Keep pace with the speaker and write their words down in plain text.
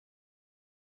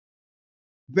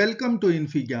Welcome to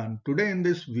InfyGyan. Today in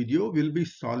this video, we'll be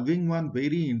solving one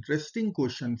very interesting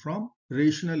question from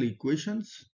rational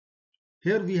equations.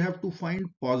 Here we have to find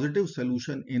positive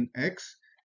solution in x.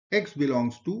 X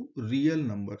belongs to real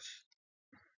numbers.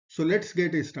 So let's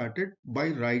get started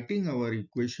by writing our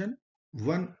equation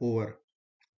 1 over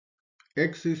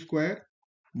x square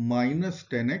minus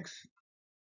 10x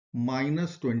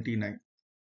minus 29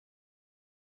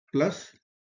 plus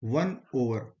 1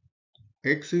 over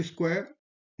x square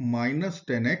minus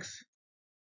 10x.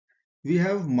 We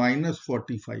have minus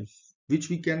 45, which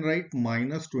we can write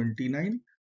minus 29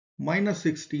 minus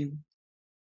 16.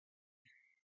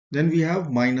 Then we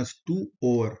have minus 2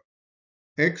 over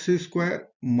x square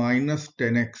minus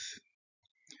 10x.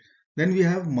 Then we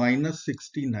have minus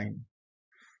 69,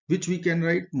 which we can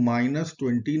write minus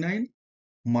 29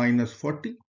 minus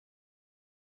 40.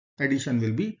 Addition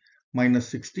will be minus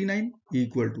 69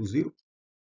 equal to 0.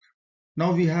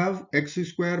 Now we have x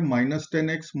square minus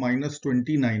 10x minus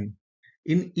 29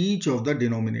 in each of the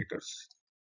denominators.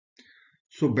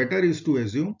 So better is to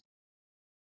assume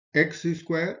x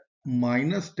square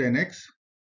minus 10x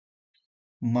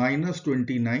minus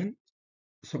 29.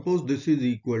 Suppose this is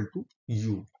equal to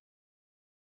u.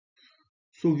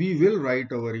 So we will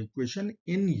write our equation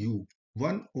in u.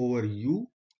 1 over u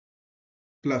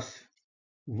plus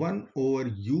 1 over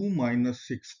u minus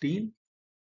 16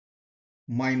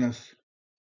 minus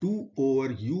 2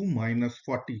 over u minus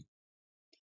 40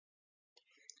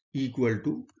 equal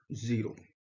to 0.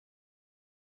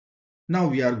 Now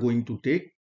we are going to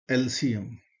take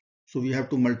LCM. So we have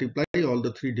to multiply all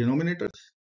the three denominators.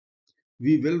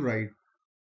 We will write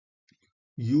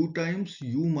u times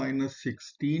u minus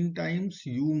 16 times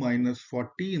u minus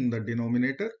 40 in the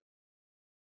denominator.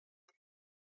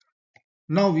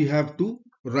 Now we have to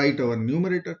write our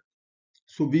numerator.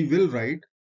 So we will write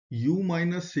u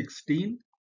minus 16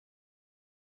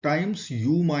 times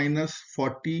u minus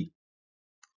 40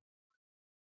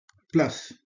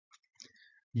 plus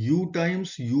u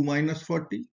times u minus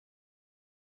 40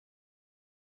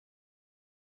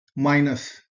 minus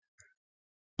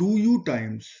 2u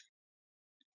times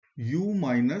u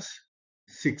minus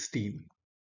 16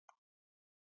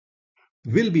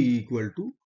 will be equal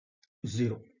to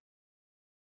 0.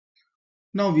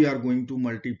 Now we are going to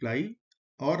multiply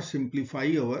or simplify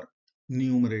our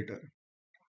numerator.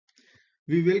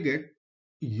 We will get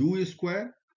u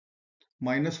square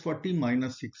minus 40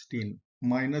 minus 16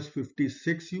 minus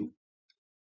 56u.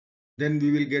 Then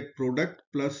we will get product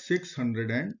plus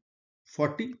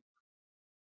 640.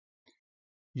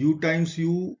 U times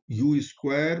u, u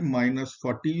square minus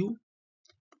 40u.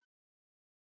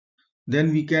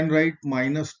 Then we can write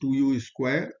minus 2u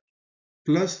square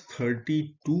plus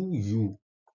 32u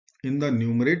in the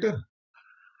numerator.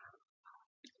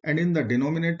 And in the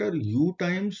denominator, u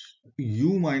times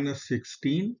u minus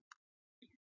 16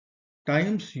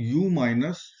 times u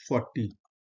minus 40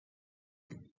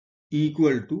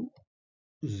 equal to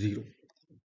 0.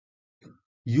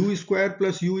 U square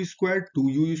plus u square,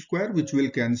 2u square, which will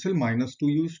cancel, minus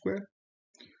 2u square.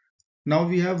 Now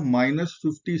we have minus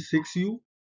 56u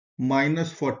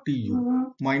minus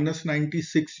 40u minus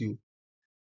 96u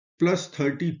plus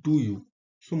 32u.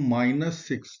 So minus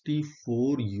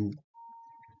 64u.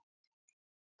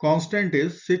 Constant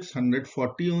is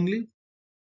 640 only.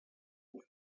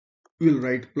 We will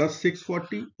write plus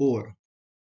 640 over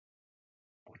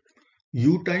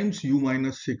u times u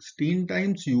minus 16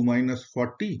 times u minus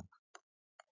 40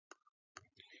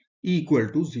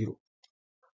 equal to 0.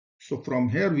 So from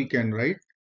here we can write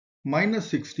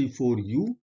minus 64u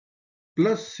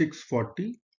plus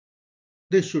 640.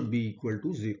 This should be equal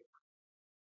to 0.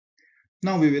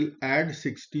 Now we will add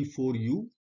 64u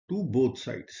to both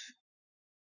sides.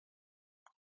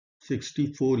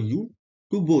 64u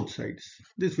to both sides.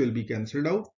 This will be cancelled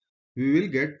out. We will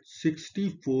get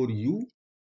 64u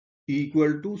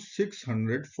equal to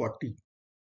 640.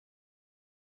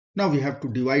 Now we have to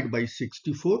divide by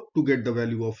 64 to get the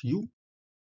value of u.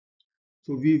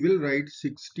 So we will write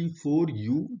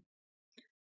 64u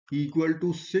equal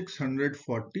to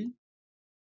 640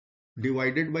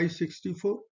 divided by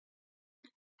 64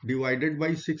 divided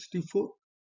by 64.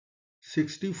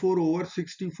 64 over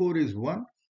 64 is 1.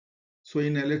 So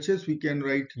in LHS we can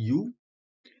write u.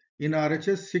 In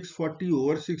RHS 640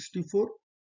 over 64.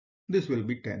 This will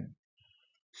be 10.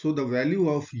 So the value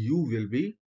of u will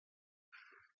be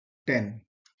 10.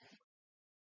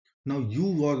 Now u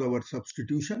was our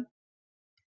substitution.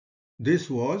 This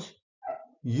was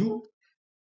u.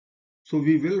 So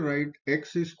we will write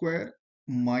x square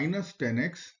minus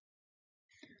 10x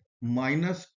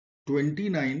minus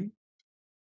 29.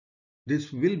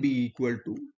 This will be equal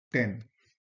to 10.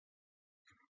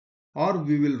 or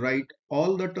we will write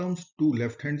all the terms to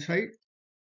left hand side.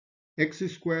 X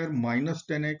square minus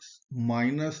 10x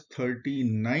minus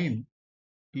 39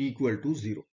 equal to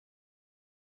 0.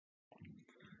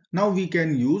 Now we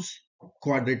can use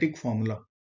quadratic formula.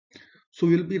 So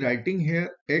we'll be writing here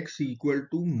x equal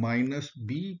to minus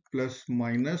b plus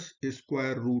minus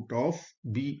square root of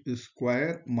b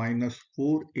square minus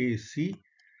 4ac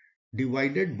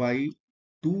divided by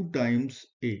 2 times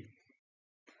a.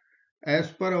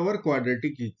 As per our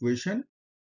quadratic equation,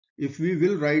 if we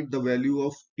will write the value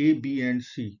of a, b and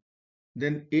c,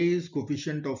 then a is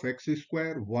coefficient of x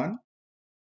square 1,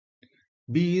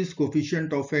 b is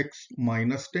coefficient of x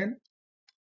minus 10,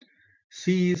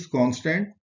 c is constant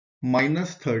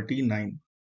minus 39.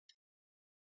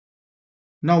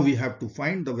 Now we have to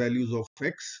find the values of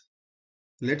x.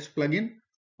 Let's plug in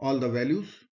all the values.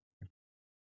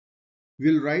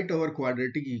 We'll write our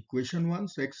quadratic equation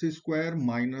once. X square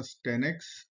minus 10x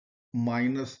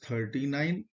minus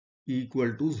 39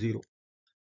 equal to 0.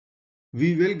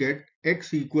 We will get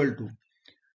x equal to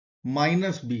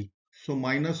minus b. So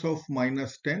minus of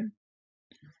minus 10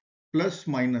 plus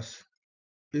minus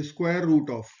square root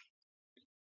of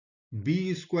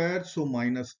b square. So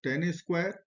minus 10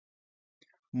 square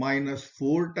minus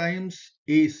 4 times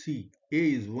ac.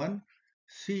 A is 1.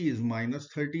 C is minus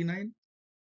 39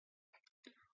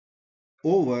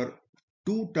 over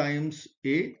 2 times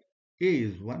a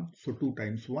is 1, so 2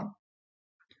 times 1.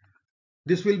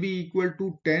 This will be equal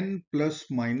to 10 plus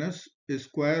minus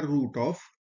square root of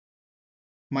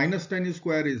minus 10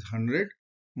 square is 100,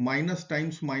 minus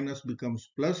times minus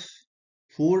becomes plus,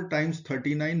 4 times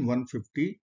 39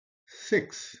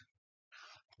 156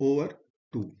 over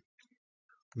 2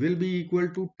 will be equal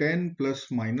to 10 plus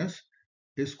minus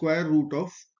square root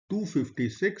of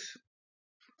 256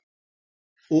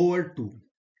 over 2.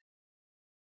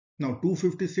 Now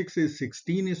 256 is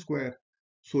 16 square.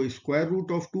 So square root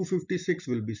of 256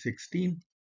 will be 16.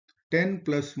 10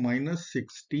 plus minus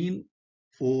 16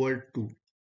 over 2.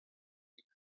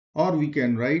 Or we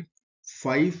can write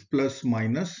 5 plus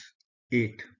minus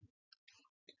 8.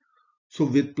 So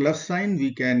with plus sign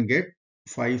we can get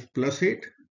 5 plus 8.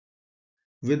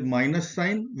 With minus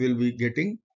sign we'll be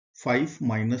getting 5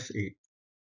 minus 8.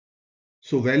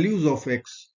 So values of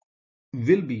x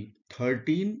will be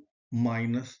 13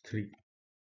 minus 3.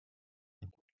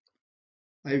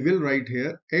 I will write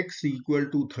here x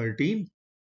equal to 13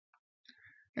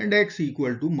 and x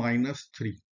equal to minus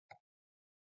 3.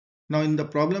 Now in the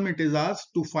problem it is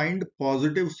asked to find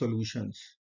positive solutions.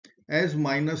 As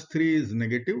minus 3 is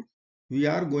negative, we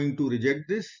are going to reject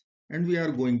this and we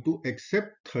are going to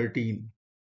accept 13.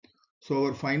 So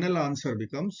our final answer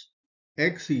becomes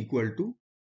x equal to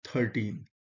 13.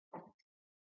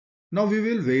 Now we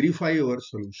will verify our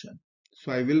solution.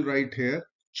 So I will write here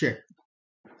check.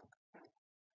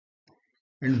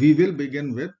 And we will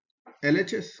begin with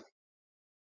LHS.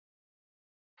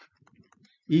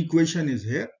 Equation is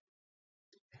here.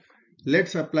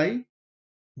 Let's apply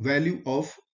value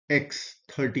of x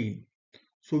 13.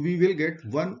 So we will get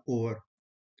 1 over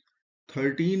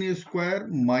 13 square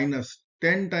minus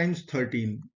 10 times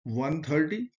 13,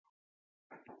 130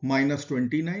 minus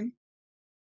 29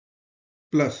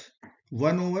 plus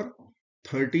 1 over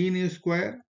 13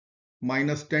 square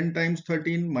minus 10 times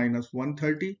 13 minus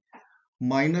 130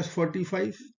 minus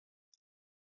 45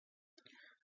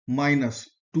 minus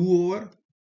 2 over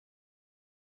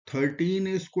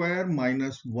 13 square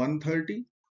minus 130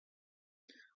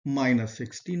 minus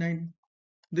 69.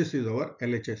 This is our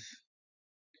LHS.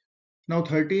 Now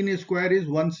 13 square is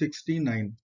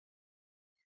 169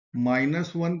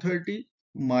 minus 130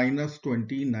 minus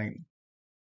 29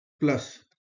 plus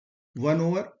 1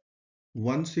 over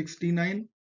 169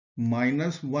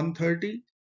 minus 130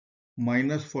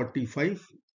 minus 45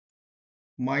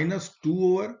 minus 2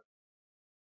 over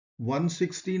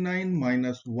 169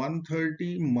 minus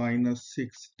 130 minus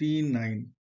 69.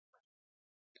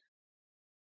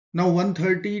 Now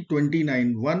 130,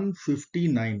 29,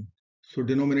 159. So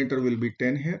denominator will be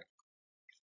 10 here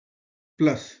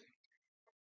plus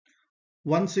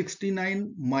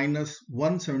 169 minus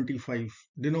 175.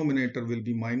 Denominator will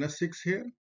be minus 6 here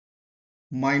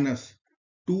minus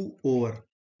 2 over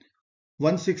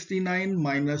 169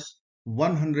 minus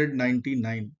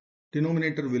 199.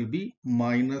 Denominator will be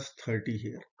minus 30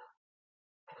 here.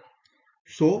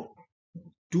 So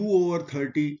 2 over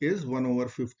 30 is 1 over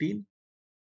 15.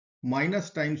 Minus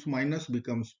times minus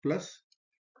becomes plus.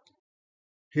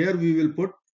 Here we will put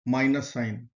minus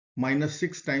sign. Minus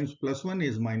 6 times plus 1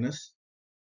 is minus.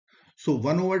 So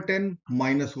 1 over 10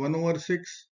 minus 1 over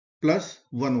 6 plus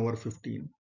 1 over 15.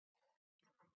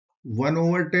 1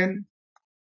 over 10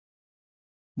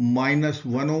 minus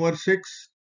 1 over 6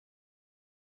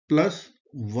 plus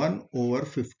 1 over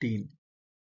 15.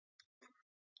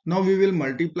 Now we will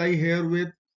multiply here with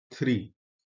 3.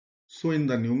 So in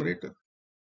the numerator,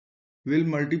 we will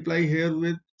multiply here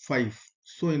with 5.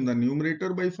 So in the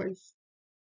numerator by 5.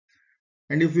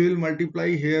 And if we will multiply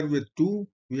here with 2,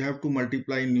 we have to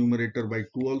multiply numerator by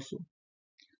 2 also.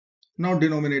 Now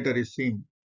denominator is same.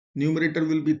 Numerator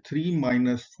will be 3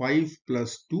 minus 5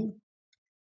 plus 2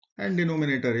 and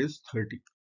denominator is 30.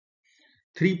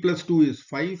 3 plus 2 is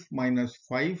 5 minus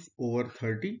 5 over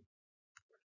 30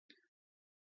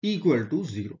 equal to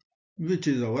 0, which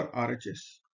is our RHS.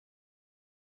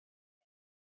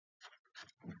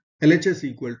 LHS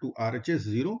equal to RHS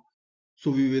 0.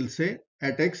 So we will say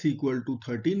at x equal to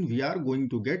 13, we are going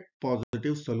to get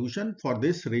positive solution for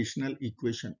this rational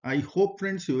equation. I hope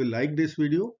friends you will like this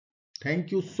video.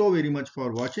 Thank you so very much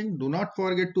for watching. Do not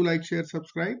forget to like, share,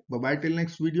 subscribe. Bye bye till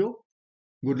next video.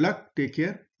 Good luck. Take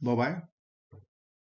care. Bye bye.